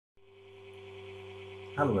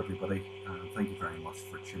Hello everybody, and thank you very much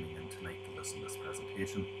for tuning in tonight to listen to this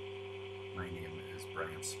presentation. My name is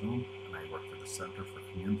Brian Sloan and I work for the Centre for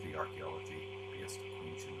Community Archaeology based at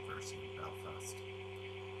Queen's University in Belfast.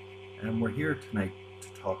 And we're here tonight to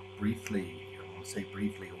talk briefly, I want to say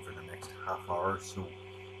briefly over the next half hour or so,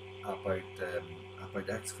 about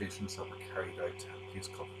excavations that were carried out at a place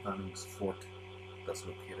called Fanning's Fort that's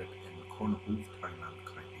located in Cornahove townland,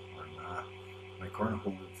 County Armagh. Now,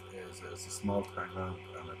 Cornahove is a small townland,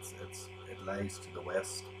 and it lies to the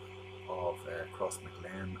west of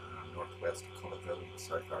Crossmaglen and northwest of Gullion in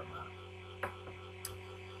South Armagh.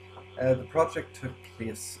 The project took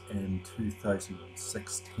place in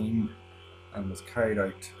 2016 and was carried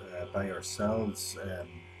out by ourselves at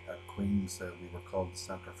Queen's. We were called the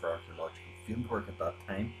Centre for Archaeological Fieldwork at that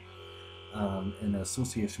time. In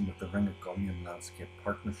association with the Ring of Gullion Landscape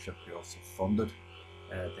Partnership, we also funded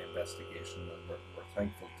the investigation, and we're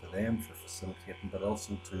thankful to them for facilitating, but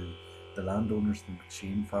also to the landowners, the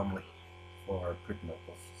McShane family, for putting up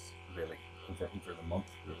with us really over the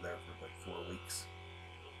month. We were there for about 4 weeks.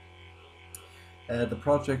 The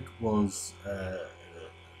project was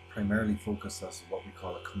primarily focused as what we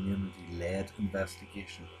call a community-led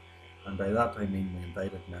investigation, and by that I mean we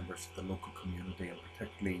invited members of the local community, and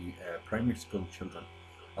particularly primary school children,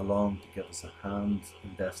 along to give us a hand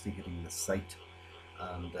investigating the site,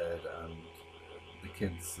 and the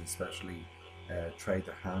kids especially tried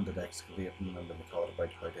their hand at excavating, and they were taught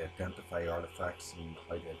about how to identify artifacts and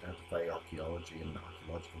how to identify archaeology and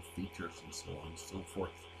archaeological features and so on and so forth.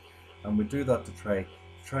 And we do that to try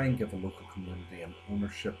and give a local community an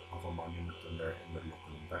ownership of a monument in their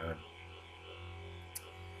local environment.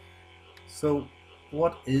 So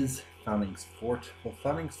what is Fanning's Fort? Well,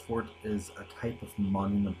 Fanning's Fort is a type of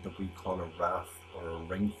monument that we call a rath or a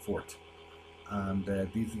ring fort, and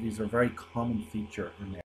these are a very common feature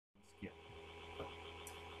in the landscape.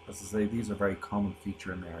 As I say, these are a very common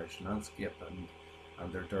feature in the Irish landscape,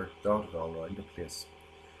 and they're dotted all around the place.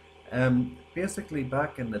 Basically,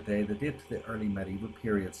 back in the day, they date to the early medieval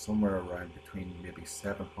period, somewhere around between maybe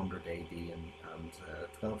 700 AD and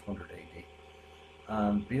 1200 AD.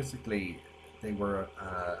 And basically, they were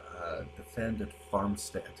a defended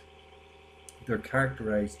farmstead. They're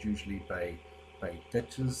characterized usually by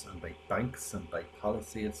ditches and by banks and by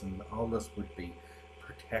palisades, and all this would be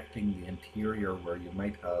protecting the interior, where you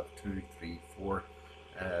might have 2, 3, 4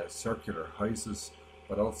 circular houses,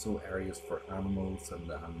 but also areas for animals and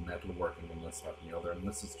metalworking and this, that and the other. And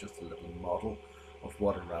this is just a little model of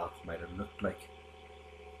what a rath might have looked like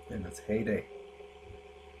in its heyday.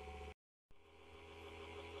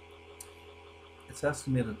 It's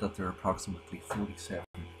estimated that there are approximately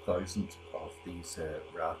 47,000 of these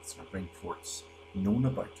raths or ring forts known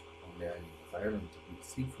about on the island of Ireland. You can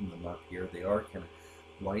see from the map here, they are kind of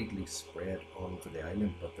widely spread all over the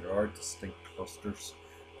island, but there are distinct clusters,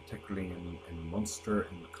 particularly in Munster,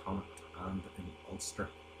 in Connacht and in Ulster.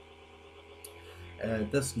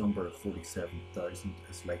 This number of 47,000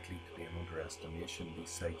 is likely to be an underestimation. These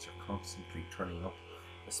sites are constantly turning up,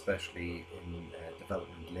 especially in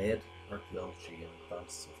development-led archaeology in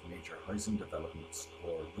advance of major housing developments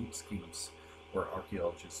or route schemes, where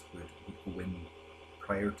archaeologists would go in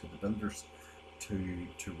prior to the builders to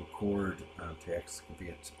record and to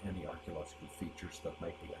excavate any archaeological features that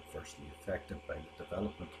might be adversely affected by the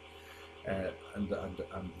development. And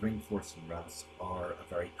ring forts and raths are a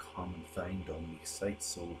very common find on these sites.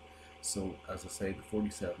 So as I say, the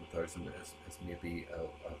 47,000 is maybe a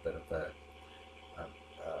bit of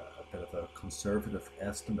a conservative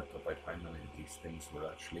estimate about how many of these things were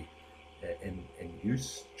actually in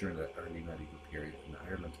use during the early medieval period in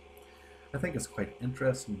Ireland. I think it's quite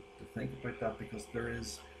interesting to think about that, because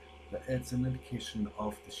it's an indication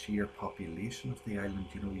of the sheer population of the island.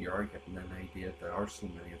 You know, you are getting an idea. There are so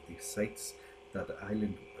many of these sites that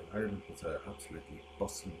Ireland was an absolutely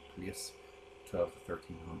bustling place 12 to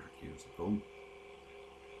 1300 years ago.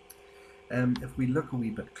 If we look a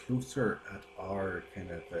wee bit closer at our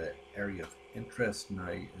kind of area of interest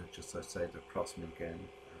now, just outside of Crossmaglen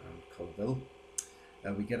and Culville,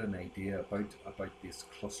 we get an idea about this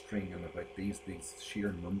clustering and about these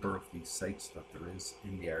sheer number of these sites that there is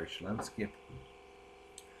in the Irish landscape.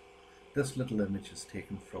 This little image is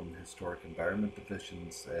taken from the Historic Environment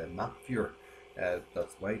Division's map viewer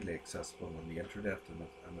that's widely accessible on the internet, and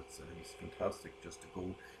it's fantastic just to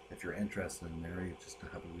go, if you're interested in an area, just to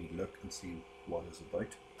have a wee look and see what it's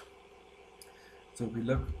about. So if we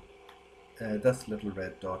look, this little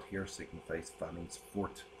red dot here signifies Fanning's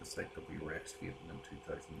Fort, the site that we were excavating in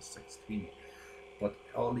 2016. But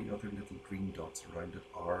all the other little green dots around it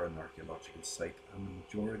are an archaeological site, and the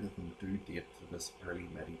majority of them do date to this early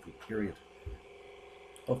medieval period.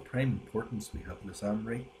 Of prime importance, we have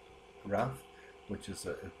Lúnasa Rath, which is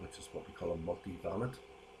what we call a multi-valid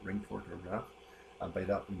ring fort or rath, and by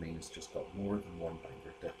that we mean it's just got more than one bank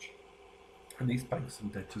or ditch. And these banks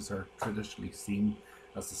and ditches are traditionally seen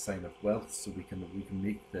as a sign of wealth, so we can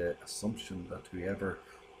make the assumption that whoever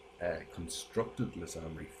constructed Lúnasa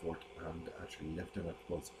Fort and actually lived in it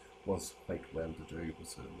was quite well to do,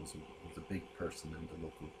 was a big person in the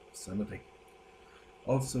local vicinity.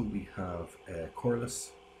 Also, we have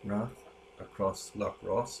Corliss Rath across Loch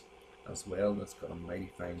Ross as well. That's got a mighty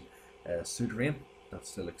fine souterrain that's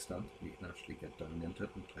still extant. You can actually get down into it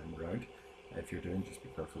and climb around. If you're doing, just be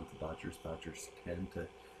careful of the badgers. Badgers tend to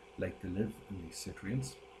like to live in these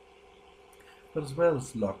souterrains. But as well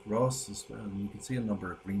as Loch Ross as well, and you can see a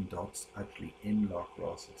number of green dots actually in Loch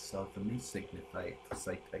Ross itself, and these signify the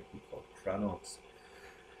site type we call Cornahove.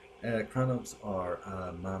 Cornahoves are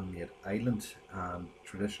a man-made island and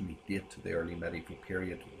traditionally date to the early medieval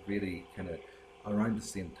period, really kind of around the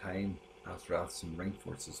same time as raths and ring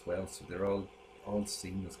forts as well, so they're all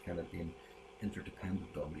seen as kind of being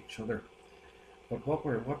interdependent on each other. But what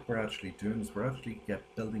we're actually doing is we're actually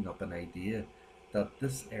building up an idea that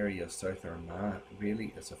this area of South Armagh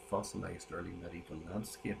really is a fossilized early medieval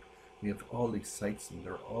landscape. We have all these sites and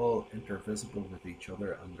they're all intervisible with each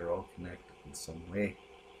other and they're all connected in some way.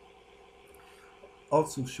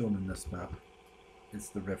 Also shown in this map is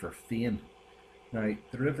the River Fane. Now,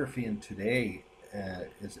 the River Fane today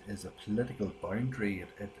is a political boundary.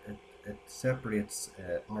 It separates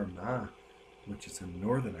Armagh, which is in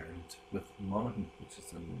Northern Ireland, with Monaghan, which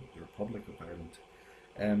is in the Republic of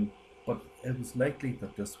Ireland. But it was likely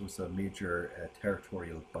that this was a major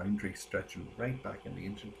territorial boundary stretching right back in the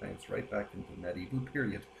ancient times, right back into the medieval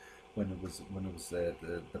period, when it was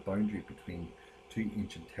the boundary between two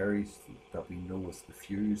ancient territories that we know as the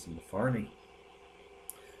Fews and the Farney.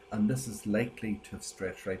 And this is likely to have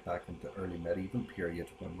stretched right back into early medieval period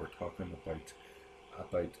when we're talking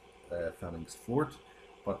about Fanning's Fort,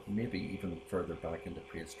 but maybe even further back into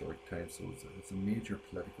prehistoric times. So it's a major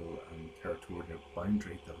political and territorial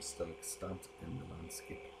boundary that is still extant in the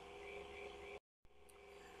landscape.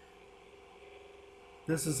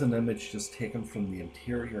 This is an image just taken from the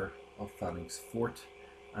interior of Fanning's Fort,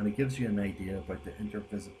 and it gives you an idea about the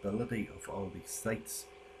intervisibility of all these sites.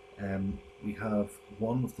 We have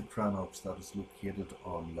one of the Cornahoves that is located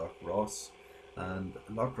on Loch Ross, and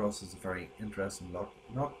Loch Ross is a very interesting loch,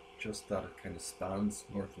 not just that it kind of spans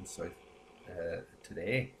north and south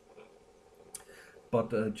today,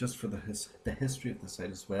 but just for the history of the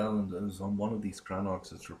site as well. And it was on one of these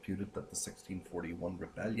Cornahoves it's reputed that the 1641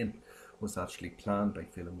 rebellion was actually planned by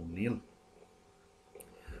Phelim O'Neill.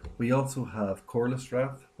 We also have Corliss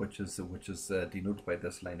Rath, which is denoted by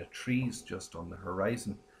this line of trees just on the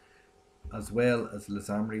horizon, as well as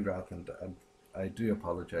Lúnasa Rath, and I do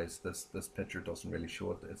apologise, this picture doesn't really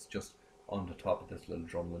show it, it's just on the top of this little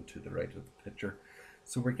drumlin to the right of the picture.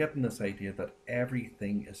 So we're getting this idea that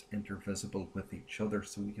everything is intervisible with each other,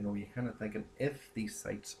 so you're kind of thinking if these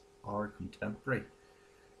sites are contemporary,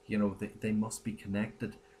 they must be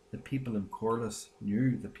connected. The people in Corliss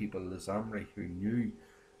knew the people in Lúnasa, who knew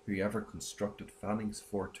whoever constructed Fanning's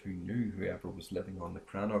Fort, who knew whoever was living on the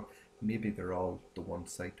Cornahove. Maybe they're all the one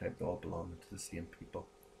site type, they all belong to the same people.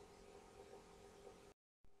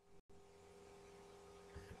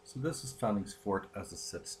 So this is Fanning's Fort as it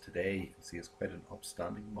sits today. You can see it's quite an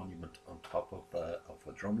upstanding monument on top of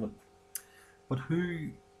a drumlin. But who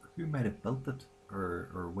might have built it,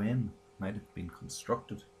 or when might it have been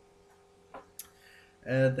constructed?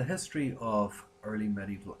 The history of early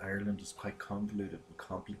medieval Ireland is quite convoluted and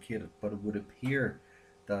complicated, but it would appear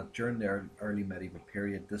that during the early medieval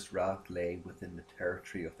period, this rath lay within the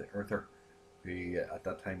territory of the Earther, who at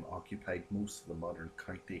that time occupied most of the modern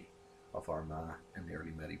county of Armagh in the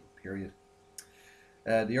early medieval period.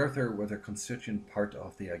 The Earther were the constituent part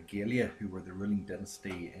of the Agalia, who were the ruling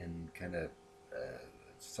dynasty in kind of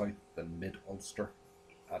south and mid-Ulster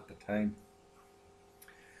at the time.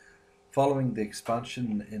 Following the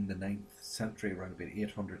expansion in the 9th century, around about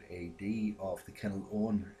 800 AD, of the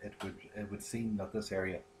Kinloan, it would seem that this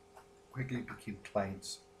area quickly became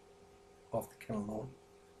clients of the Kinloan.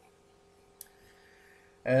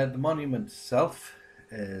 The monument itself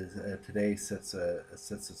today sits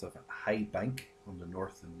as a high bank on the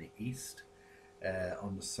north and the east.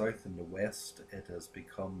 On the south and the west, it has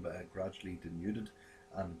become gradually denuded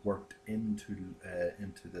and worked into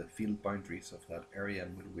the field boundaries of that area,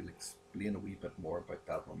 and we'll explain a wee bit more about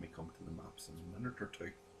that when we come to the maps in a minute or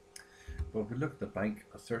two. But if we look at the bank,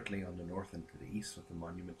 certainly on the north and to the east of the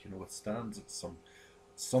monument, it stands at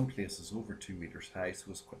some places over 2 meters high,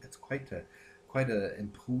 so it's quite an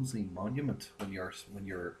imposing monument when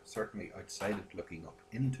you're certainly outside it looking up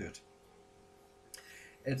into it.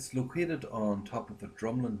 It's located on top of the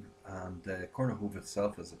drumlin, and Cornahove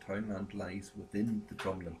itself as a townland lies within the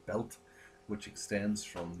drumlin belt, which extends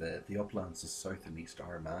from the uplands of South and East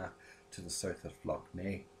Armagh to the south of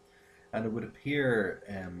Loughnane. And it would appear,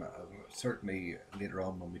 certainly later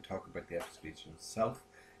on when we talk about the excavation itself,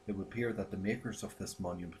 it would appear that the makers of this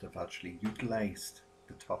monument have actually utilised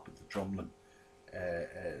the top of the drumlin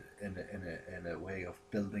in a way of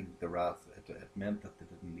building the rath. It meant that they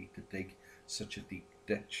didn't need to dig such a deep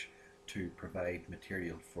ditch to provide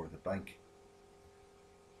material for the bank.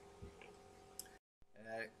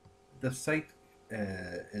 The site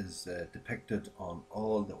is depicted on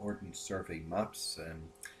all the Ordnance Survey maps.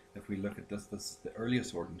 If we look at this is the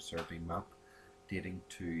earliest Ordnance Survey map dating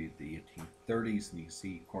to the 1830s, and you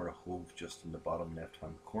see Cornahove just in the bottom left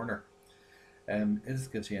hand corner. This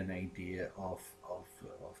gives you an idea of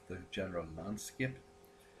the general landscape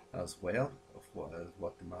as well, of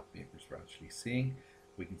what the map makers were actually seeing.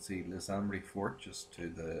 We can see Lúnasa Fort just to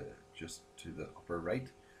the upper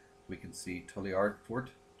right. We can see Tulliard Fort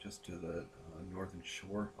just to the northern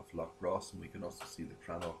shore of Loch Ross, and we can also see the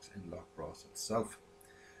Cranachs in Loch Ross itself.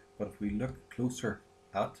 But if we look closer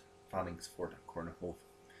at Fanning's Fort at Cornahove,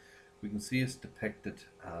 we can see it's depicted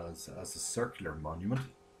as a circular monument.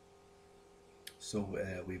 So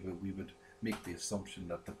we would make the assumption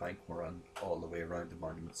that the bank were on all the way around the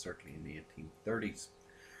monument, certainly in the 1830s.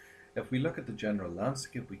 If we look at the general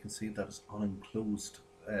landscape, we can see that it's unenclosed.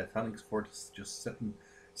 Fanning's Fort is just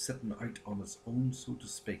sitting out on its own, so to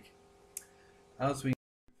speak. As we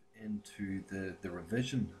move into the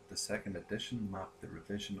revision, the second edition map, the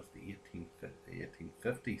revision of the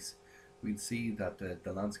 1850s, we'll see that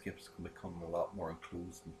the landscape has become a lot more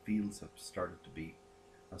enclosed, and fields have started to be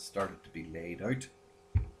laid out.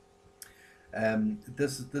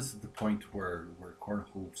 This is the point where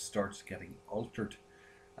Cornahove starts getting altered,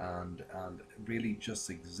 and really just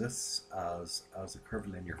exists as a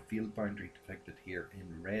curvilinear field boundary depicted here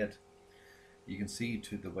in red. You can see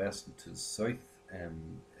to the west and to the south,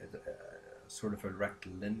 sort of a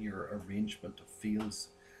rectilinear arrangement of fields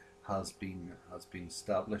has been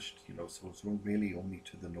established. So it's really only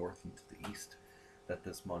to the north and to the east that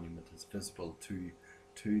this monument is visible to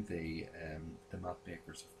the map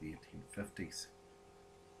makers of the 1850s.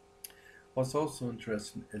 What's also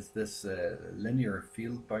interesting is this linear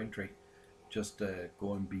field boundary, just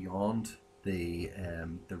going beyond the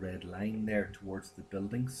red line there towards the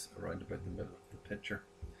buildings around about the middle of the picture.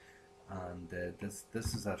 And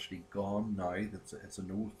this is actually gone now. It's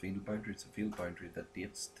an old field boundary. It's a field boundary that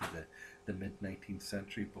dates to the mid-19th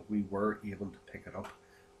century, but we were able to pick it up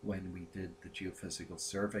when we did the geophysical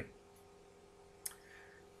survey.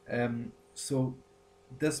 So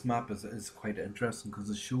this map is quite interesting because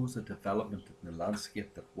it shows a development in the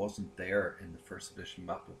landscape that wasn't there in the first edition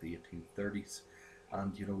map of the 1830s.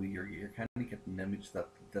 And you're kind of getting an image that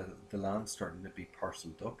the land's starting to be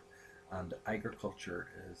parcelled up, and agriculture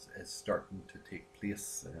is starting to take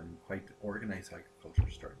place, quite organised agriculture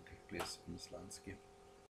is starting to take place in this landscape.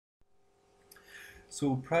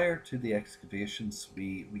 So prior to the excavations,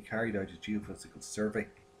 we carried out a geophysical survey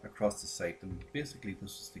across the site, and basically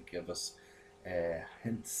this was to give us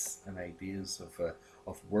hints and ideas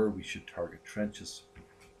of where we should target trenches.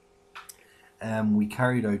 We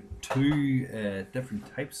carried out two different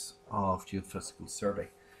types of geophysical survey.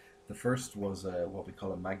 The first was what we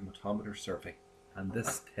call a magnetometer survey, and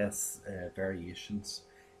this tests variations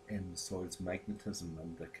in the soil's magnetism.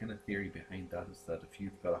 And the kind of theory behind that is that if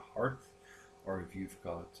you've got a hearth, or if you've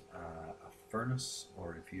got a furnace,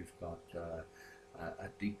 or if you've got a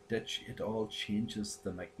deep ditch, it all changes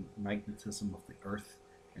the magnetism of the earth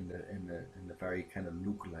in the very kind of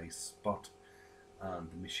localized spot, and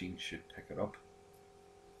the machine should pick it up.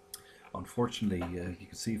 Unfortunately, you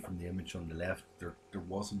can see from the image on the left, there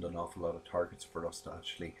wasn't an awful lot of targets for us to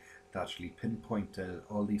actually pinpoint.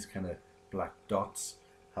 All these kind of black dots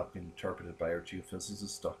have been interpreted by our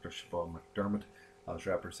geophysicist, Dr. Siobhan McDermott, as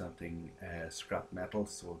representing scrap metal,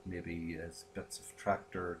 so maybe bits of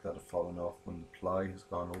tractor that have fallen off when the plough has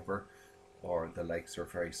gone over, or the likes are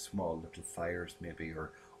very small little fires maybe,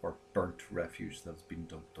 or burnt refuse that's been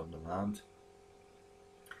dumped on the land.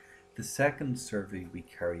 The second survey we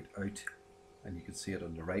carried out, and you can see it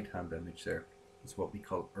on the right hand image there, is what we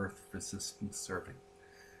call earth resistance survey.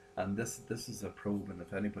 And this is a probe, and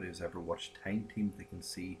if anybody has ever watched Time Team, they can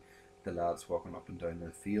see the lads walking up and down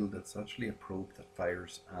the field. It's actually a probe that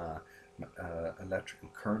fires electrical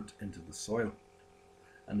current into the soil.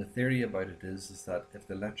 And the theory about it is that if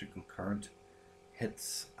the electrical current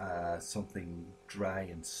hits something dry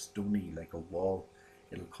and stony like a wall,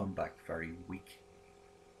 it'll come back very weak,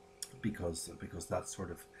 because that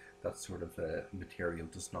sort of material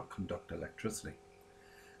does not conduct electricity.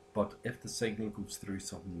 But if the signal goes through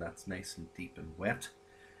something that's nice and deep and wet,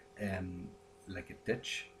 um, like a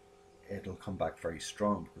ditch, it'll come back very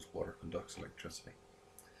strong because water conducts electricity.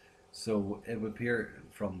 So it would appear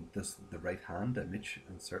from the right hand image,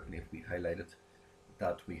 and certainly if we highlight it,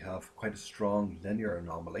 that we have quite a strong linear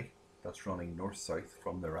anomaly that's running north-south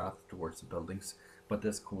from the rath towards the buildings, but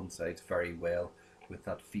this coincides very well with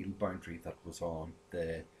that field boundary that was on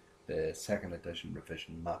the second edition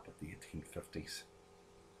revision map of the 1850s.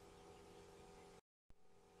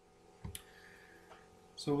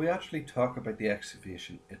 So we actually talk about the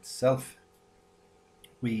excavation itself.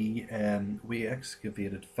 We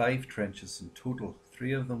excavated 5 trenches in total.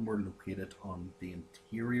 3 of them were located on the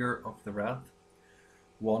interior of the rath.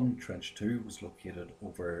 One, trench 2, was located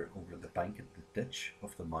over the bank of the ditch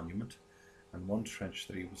of the monument, and one, trench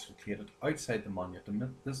 3, was located outside the monument.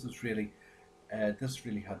 And this really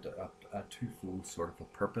had a twofold sort of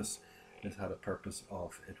a purpose. It had a purpose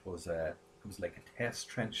of it was like a test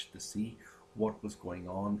trench to see what was going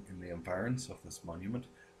on in the environs of this monument,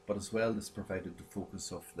 but as well this provided the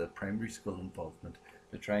focus of the primary school involvement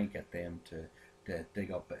to try and get them to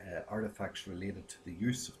dig up artifacts related to the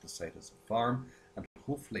use of the site as a farm, and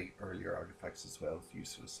hopefully earlier artifacts as well as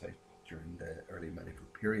use of the site during the early medieval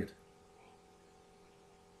period.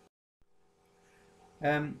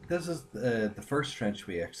 This is the first trench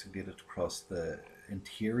we excavated across the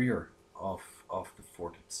interior of the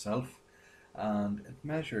fort itself, and it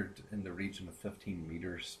measured in the region of 15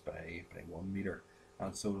 meters by 1 meter,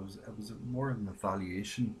 and so it was more of an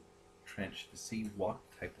evaluation trench to see what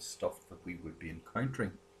type of stuff that we would be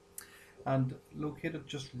encountering. And located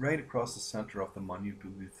just right across the centre of the monument,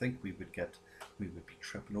 we would think we would be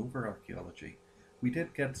tripping over archaeology. We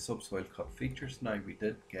did get subsoil cut features. Now we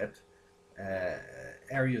did get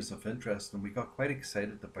areas of interest, and we got quite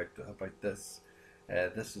excited about this.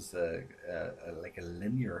 This is like a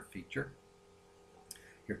linear feature.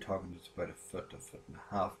 You're talking it's about a foot and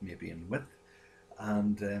a half, maybe in width.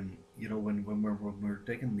 And you know, when we're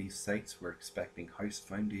digging these sites, we're expecting house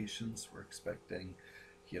foundations, we're expecting,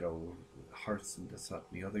 you know, hearths and this, that,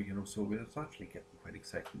 and the other. You know, so it's actually getting quite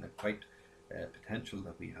exciting and quite potential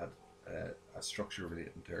that we had a structure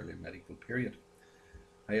relating to early medieval period.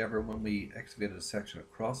 However, when we excavated a section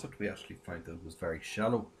across it, we actually found that it was very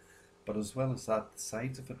shallow. But as well as that, the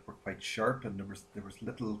sides of it were quite sharp, and there was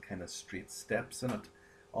little kind of straight steps in it,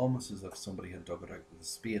 almost as if somebody had dug it out with a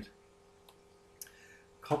spade.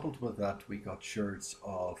 Coupled with that, we got sherds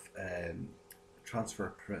of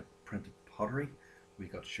transfer printed pottery. We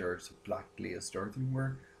got sherds of black glazed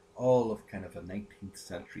earthenware, all of kind of a 19th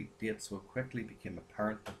century date. So it quickly became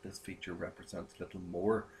apparent that this feature represents little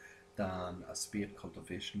more than a spade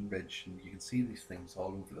cultivation ridge, and you can see these things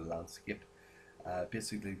all over the landscape.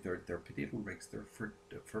 Basically, they're potato rigs. They're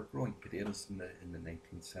for growing potatoes in the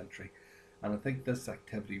 19th century, and I think this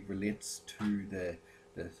activity relates to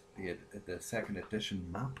the second edition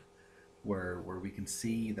map, where we can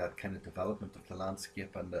see that kind of development of the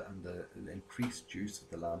landscape and the increased use of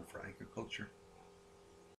the land for agriculture.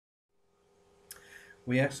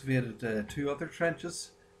 We excavated 2 other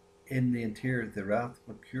trenches in the interior of the rath,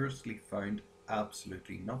 but curiously found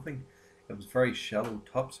absolutely nothing. It was very shallow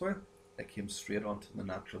topsoil that came straight onto the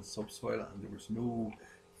natural subsoil, and there was no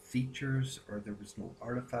features or there was no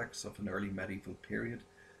artifacts of an early medieval period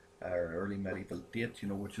or early medieval date, you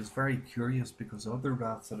know, which is very curious because other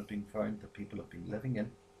raths that have been found that people have been living in,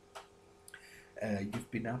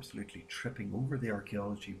 you've been absolutely tripping over the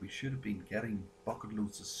archaeology. We should have been getting bucket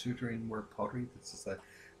loads of souterrain-ware pottery. This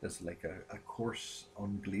is like a coarse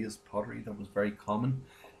unglazed pottery that was very common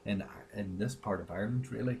in this part of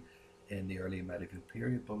Ireland, really, in the early medieval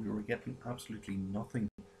period, but we were getting absolutely nothing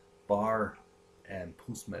bar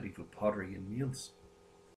post-medieval pottery and meals.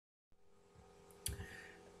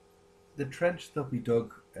 The trench that we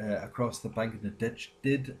dug across the bank in the ditch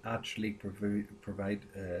did actually prove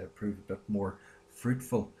a bit more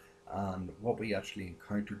fruitful, and what we actually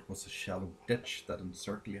encountered was a shallow ditch that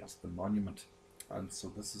encirculates the monument, and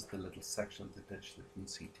so this is the little section of the ditch that you can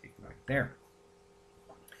see taken out there.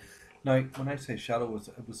 Now, when I say shallow,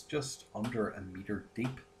 it was just under a metre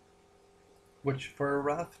deep, which for a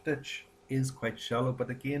rath ditch is quite shallow. But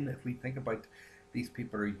again, if we think about these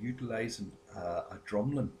people are utilising a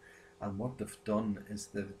drumlin, and what they've done is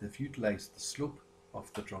they've utilised the slope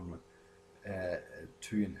of the drumlin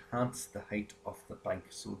to enhance the height of the bank.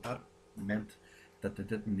 So that meant that they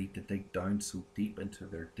didn't need to dig down so deep into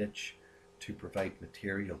their ditch to provide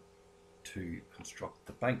material. to construct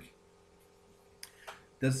the bank.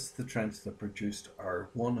 This is the trench that produced our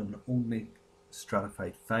one and only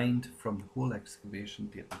stratified find from the whole excavation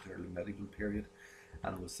dating to the early medieval period,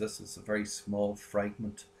 and it was this is a very small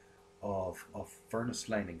fragment of furnace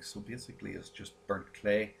lining. So basically it's just burnt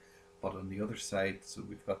clay, but on the other side, so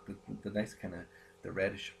we've got the nice kind of the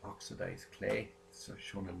reddish oxidized clay, so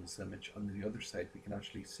shown in this image. On the other side we can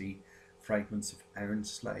actually see fragments of iron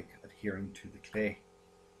slag adhering to the clay.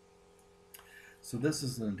 So this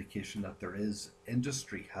is an indication that there is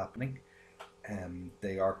industry happening.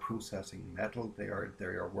 They are processing metal. They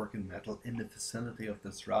are working metal in the vicinity of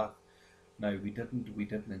this rath. Now we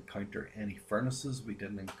didn't encounter any furnaces. We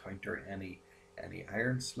didn't encounter any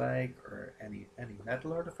iron slag or any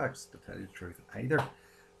metal artifacts, to tell you the truth, either.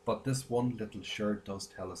 But this one little sherd does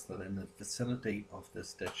tell us that in the vicinity of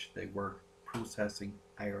this ditch they were processing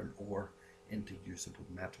iron ore into usable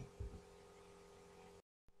metal.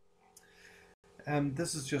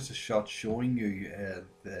 This is just a shot showing you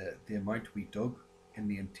the amount we dug in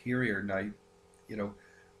the interior. Now, you know,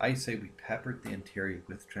 I say we peppered the interior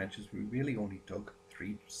with trenches. We really only dug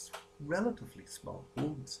 3 relatively small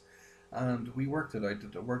holes, and we worked it out.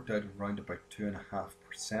 It worked out around about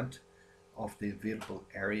 2.5% of the available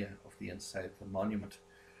area of the inside of the monument.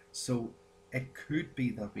 So it could be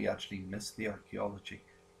that we actually missed the archaeology,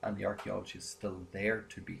 and the archaeology is still there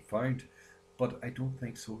to be found. But I don't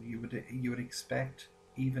think so. You would expect,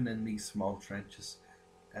 even in these small trenches,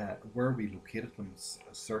 where we located them,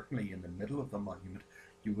 certainly in the middle of the monument,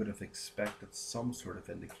 you would have expected some sort of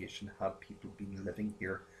indication. Had people been living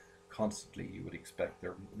here constantly, you would expect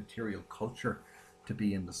their material culture to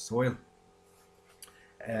be in the soil.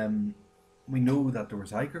 We know that there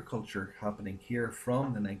was agriculture happening here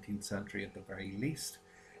from the 19th century at the very least.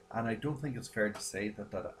 And I don't think it's fair to say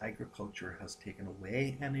that agriculture has taken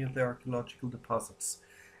away any of the archaeological deposits,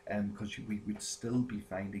 because we would still be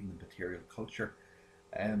finding the material culture.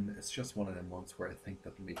 It's just one of them ones where I think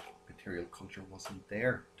that the material culture wasn't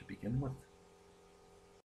there to begin with.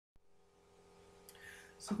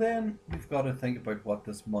 So then we've got to think about what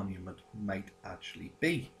this monument might actually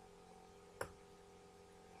be.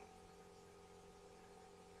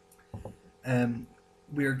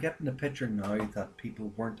 We are getting a picture now that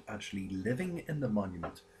people weren't actually living in the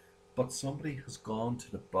monument, but somebody has gone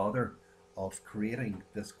to the bother of creating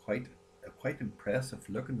this quite impressive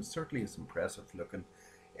looking. It certainly is impressive looking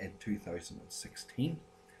in 2016.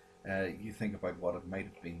 You think about what it might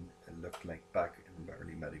have been looked like back in the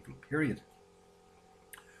early medieval period.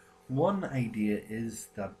 One idea is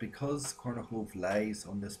that because Cornahove lies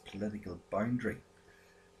on this political boundary,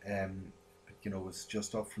 you know, it's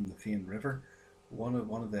just up from the Féin River. One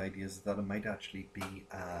of the ideas is that it might actually be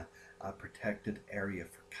a protected area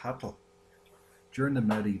for cattle. During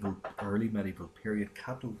the early medieval period,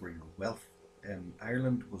 cattle were your wealth.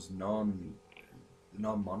 Ireland was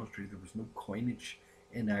non-monetary. There was no coinage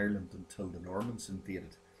in Ireland until the Normans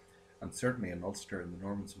invaded, and certainly in Ulster, the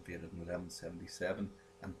Normans invaded in 1177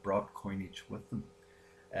 and brought coinage with them.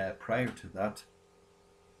 Prior to that,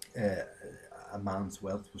 a man's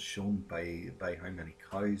wealth was shown by how many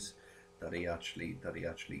cows that he actually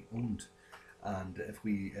owned. And if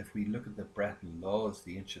we look at the Breton laws,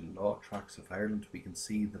 the ancient law tracts of Ireland, we can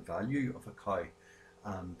see the value of a cow,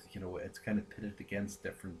 and you know, it's kind of pitted against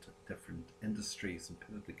different industries and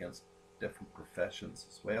pitted against different professions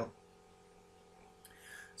as well.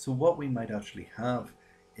 So what we might actually have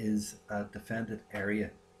is a defended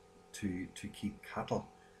area to keep cattle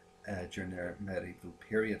during the medieval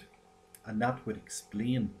period, and that would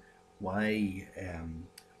explain why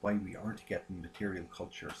we aren't getting material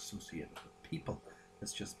culture associated with people.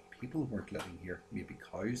 It's just people weren't living here. Maybe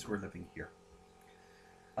cows were living here.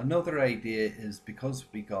 Another idea is because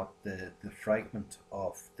we got the fragment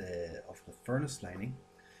of the furnace lining.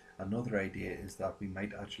 Another idea is that we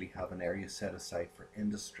might actually have an area set aside for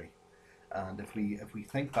industry. And if we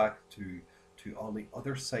think back to all the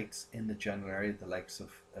other sites in the general area, the likes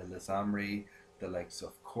of Lúnasa, the likes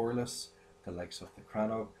of Cornahove, the likes of the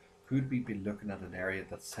Cornahove, could we be looking at an area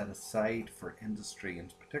that's set aside for industry,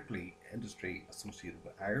 and particularly industry associated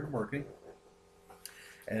with ironworking?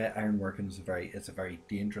 Ironworking is a very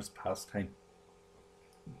dangerous pastime.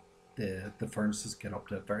 The furnaces get up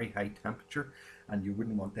to a very high temperature, and you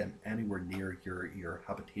wouldn't want them anywhere near your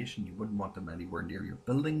habitation. You wouldn't want them anywhere near your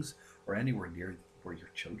buildings or anywhere near where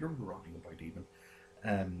your children were running about even.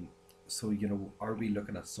 So you know, are we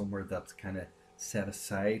looking at somewhere that's kind of set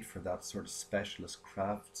aside for that sort of specialist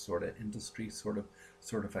craft sort of industry sort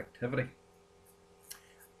of activity?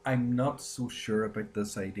 I'm not so sure about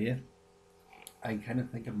this idea. I'm kind of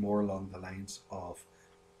thinking more along the lines of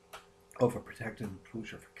a protected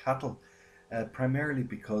enclosure for cattle, Primarily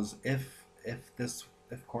because if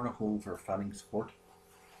Cornahove or Fanning's Fort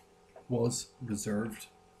was reserved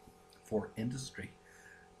for industry,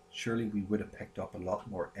 surely we would have picked up a lot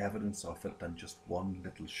more evidence of it than just one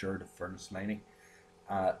little sherd of furnace lining.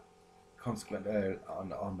 Uh, Consequently,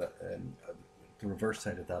 on the reverse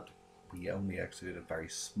side of that, we only excavated a very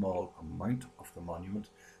small amount of the monument,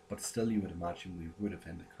 but still, you would imagine we would have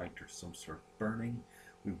encountered some sort of burning.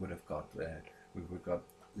 We would have got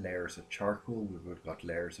layers of charcoal. We would have got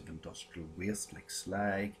layers of industrial waste like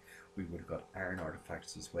slag. We would have got iron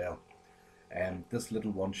artifacts as well. This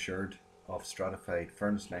little one sherd of stratified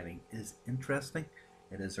furnace lining is interesting.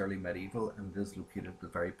 It is early medieval and it is located at the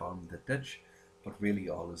very bottom of the ditch, but really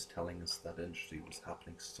all is telling us that industry was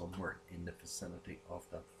happening somewhere in the vicinity of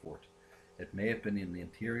that fort. It may have been in the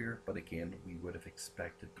interior, but again, we would have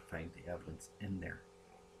expected to find the evidence in there.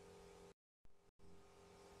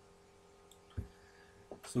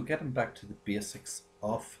 So getting back to the basics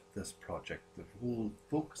of this project, the whole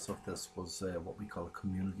focus of this was what we call a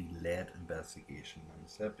community-led investigation. And I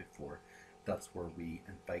said before, that's where we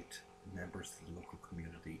invite members of the local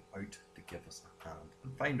community out to give us a hand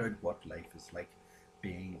and find out what life is like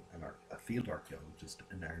being a field archaeologist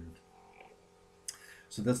in Ireland.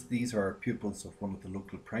 So these are pupils of one of the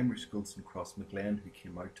local primary schools in Crossmaglen who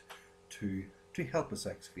came out to help us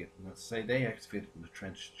excavate. And let's say they excavated in the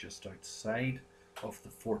trench just outside of the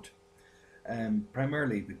fort,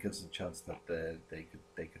 primarily because of the chance that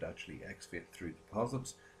they could actually excavate through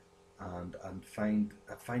deposits and find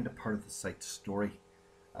a part of the site's story.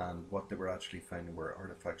 And what they were actually finding were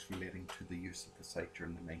artifacts relating to the use of the site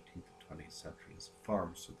during the 19th and 20th century as a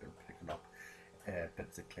farm. So they were picking up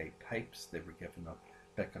bits of clay pipes. They were picking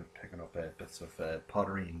up bits of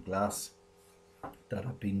pottery and glass that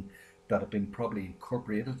had been probably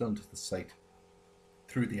incorporated onto the site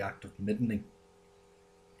through the act of middening.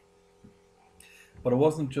 But it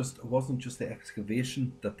wasn't just the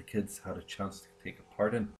excavation that the kids had a chance to take a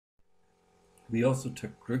part in. We also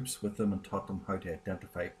took groups with them and taught them how to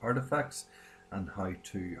identify artifacts and how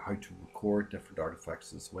to record different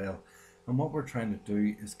artifacts as well. And what we're trying to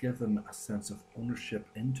do is give them a sense of ownership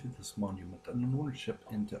into this monument and an ownership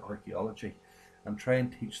into archaeology, and try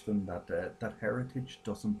and teach them that that heritage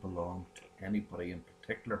doesn't belong to anybody in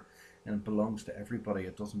particular, and it belongs to everybody.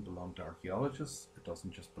 It doesn't belong to archaeologists. It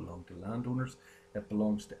doesn't just belong to landowners. It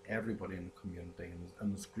belongs to everybody in the community,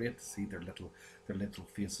 and it's great to see their little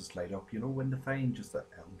faces light up. You know, when they find just a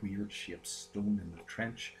weird shaped stone in the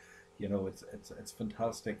trench, you know, it's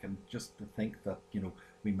fantastic. And just to think that, you know,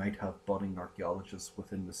 we might have budding archaeologists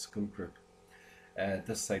within the school group.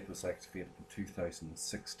 This site was excavated in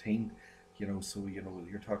 2016. You know, so you know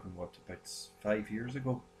you're talking what, about 5 years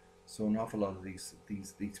ago. So an awful lot of these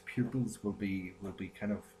pupils will be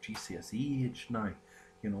kind of GCSE age now,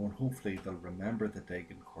 you know, and hopefully they'll remember the dig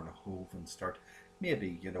in Cornahove and start,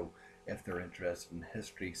 maybe, you know, if they're interested in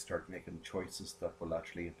history, start making choices that will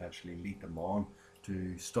actually eventually lead them on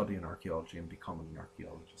to studying archaeology and becoming an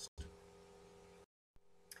archaeologist.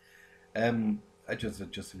 I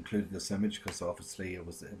just included this image because obviously it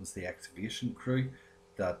was the excavation crew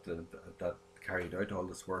that carried out all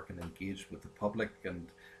this work and engaged with the public, and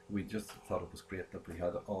we just thought it was great that we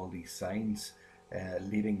had all these signs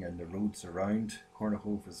leading in the roads around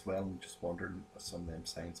Cornahove as well, and just wondered if some of them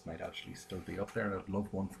signs might actually still be up there, and I'd love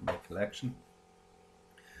one for my collection.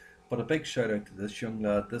 But a big shout out to this young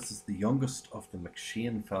lad. This is the youngest of the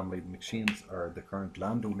McShane family. The McShanes are the current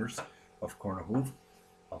landowners of Cornahove,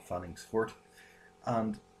 of Fanning's Fort,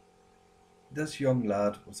 and this young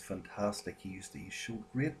lad was fantastic. He showed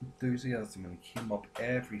great enthusiasm and he came up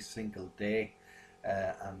every single day.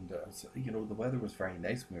 You know, the weather was very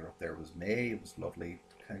nice when we were up there. It was May, it was lovely,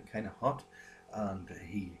 kind of hot, and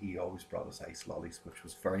he always brought us ice lollies, which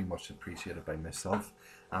was very much appreciated by myself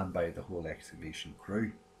and by the whole excavation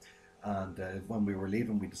crew. And when we were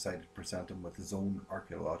leaving, we decided to present him with his own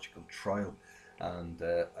archaeological trowel, and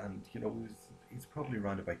you know, he's probably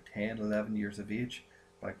around about 10, 11 years of age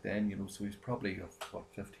back then, you know, so he's probably what,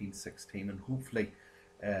 15, 16, and hopefully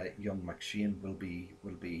young McShane will be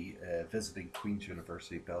visiting Queen's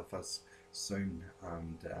University Belfast soon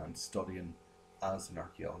and studying as an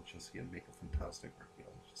archaeologist. He'll make a fantastic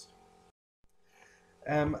archaeologist.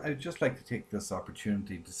 I'd just like to take this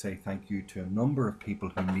opportunity to say thank you to a number of people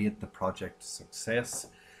who made the project a success.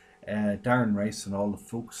 Darren Rice and all the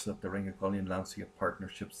folks at the Ring of Gullion Landscape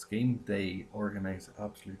Partnership Scheme, they organised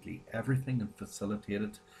absolutely everything and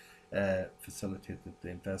facilitated the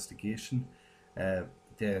investigation. The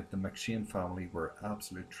McShane family were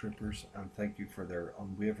absolute troopers, and thank you for their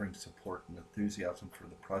unwavering support and enthusiasm for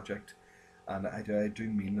the project. And I do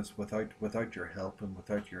mean this, without your help and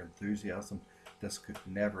without your enthusiasm, this could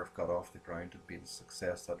never have got off the ground and been the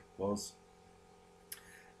success that it was.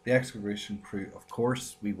 The excavation crew, of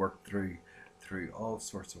course, we worked through all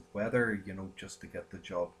sorts of weather, you know, just to get the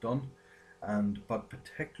job done. And but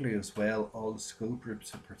particularly as well, all the school groups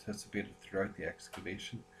who participated throughout the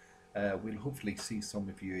excavation. We'll hopefully see some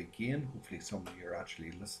of you again. Hopefully, some of you are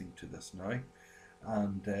actually listening to this now,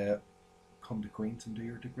 and come to Queen's and do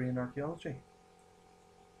your degree in archaeology.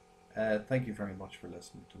 Thank you very much for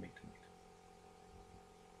listening to me tonight.